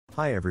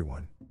Hi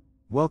everyone.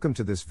 Welcome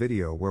to this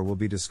video where we'll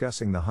be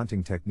discussing the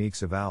hunting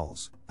techniques of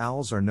owls.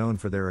 Owls are known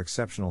for their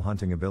exceptional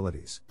hunting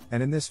abilities,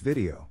 and in this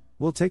video,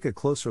 we'll take a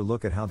closer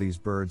look at how these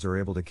birds are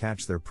able to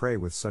catch their prey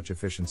with such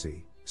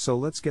efficiency. So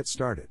let's get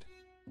started.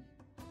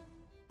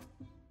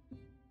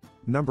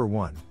 Number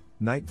 1.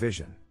 Night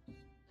vision.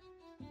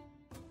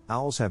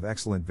 Owls have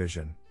excellent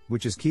vision,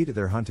 which is key to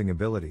their hunting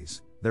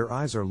abilities. Their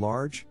eyes are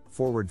large,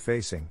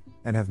 forward-facing,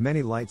 and have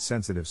many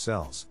light-sensitive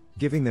cells,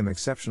 giving them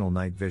exceptional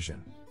night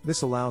vision.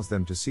 This allows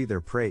them to see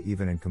their prey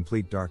even in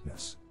complete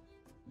darkness.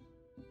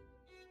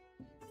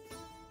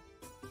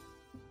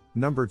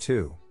 Number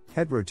 2.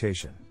 Head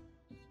rotation.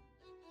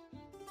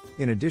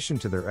 In addition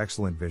to their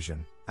excellent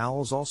vision,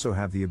 owls also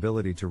have the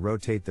ability to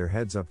rotate their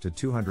heads up to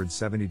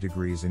 270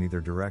 degrees in either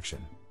direction.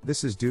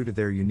 This is due to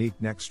their unique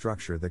neck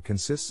structure that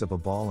consists of a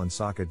ball and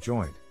socket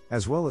joint,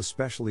 as well as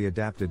specially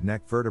adapted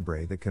neck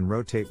vertebrae that can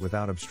rotate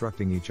without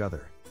obstructing each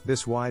other.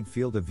 This wide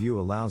field of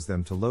view allows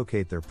them to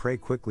locate their prey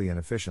quickly and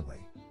efficiently.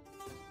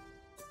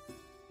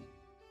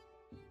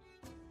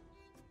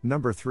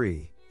 Number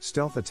 3.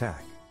 Stealth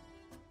attack.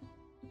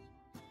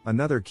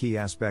 Another key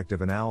aspect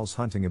of an owl's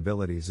hunting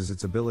abilities is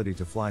its ability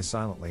to fly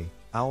silently.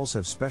 Owls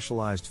have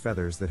specialized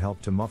feathers that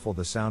help to muffle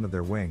the sound of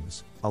their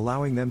wings,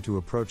 allowing them to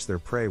approach their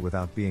prey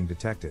without being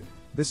detected.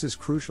 This is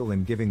crucial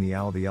in giving the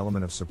owl the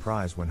element of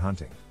surprise when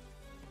hunting.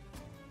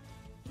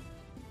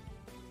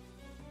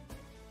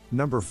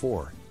 Number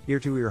 4.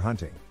 Ear-to-ear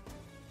hunting.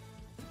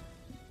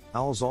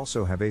 Owls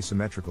also have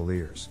asymmetrical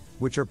ears,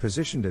 which are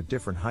positioned at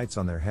different heights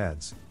on their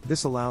heads.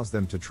 This allows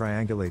them to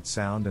triangulate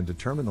sound and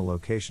determine the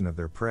location of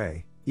their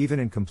prey, even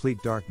in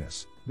complete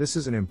darkness. This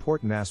is an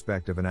important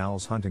aspect of an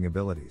owl's hunting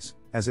abilities,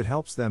 as it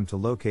helps them to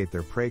locate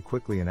their prey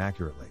quickly and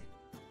accurately.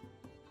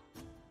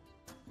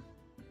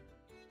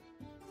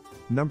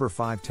 Number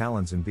 5.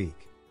 Talons and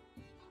beak.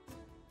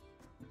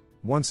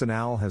 Once an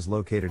owl has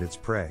located its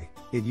prey,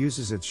 it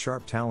uses its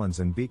sharp talons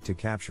and beak to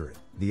capture it.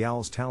 The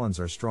owl's talons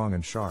are strong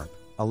and sharp,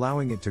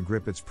 allowing it to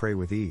grip its prey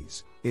with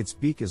ease. Its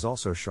beak is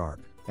also sharp,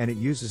 and it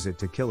uses it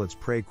to kill its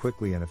prey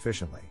quickly and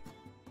efficiently.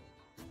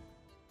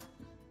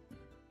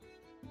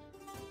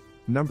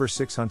 Number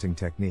 6. Hunting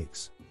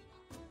techniques.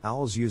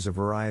 Owls use a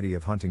variety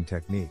of hunting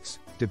techniques,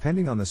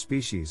 depending on the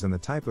species and the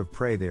type of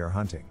prey they are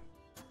hunting.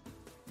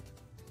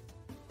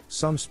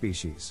 Some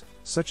species,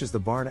 such as the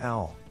barn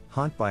owl,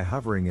 hunt by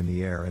hovering in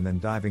the air and then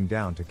diving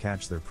down to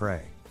catch their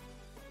prey.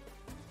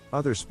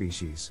 Other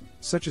species,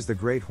 such as the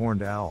great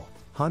horned owl,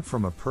 hunt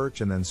from a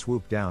perch and then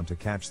swoop down to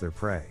catch their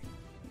prey.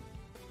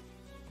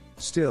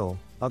 Still,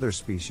 other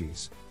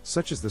species,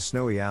 such as the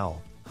snowy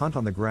owl, hunt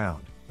on the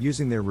ground,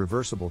 using their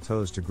reversible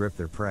toes to grip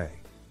their prey.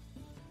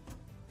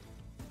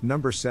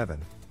 Number 7.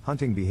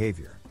 Hunting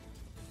behavior.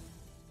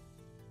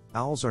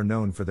 Owls are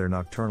known for their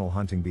nocturnal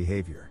hunting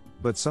behavior,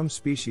 but some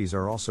species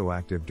are also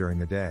active during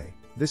the day.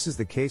 This is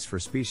the case for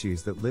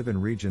species that live in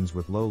regions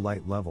with low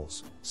light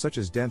levels, such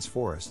as dense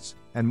forests,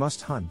 and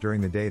must hunt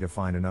during the day to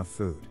find enough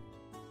food.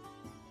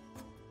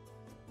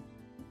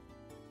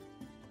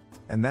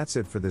 And that's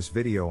it for this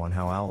video on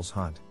how owls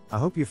hunt. I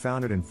hope you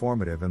found it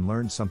informative and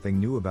learned something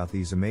new about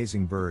these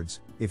amazing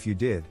birds. If you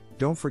did,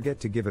 don't forget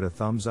to give it a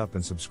thumbs up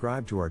and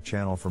subscribe to our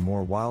channel for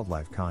more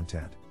wildlife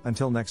content.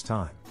 Until next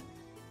time.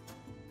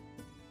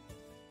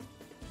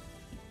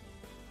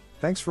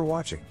 Thanks for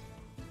watching.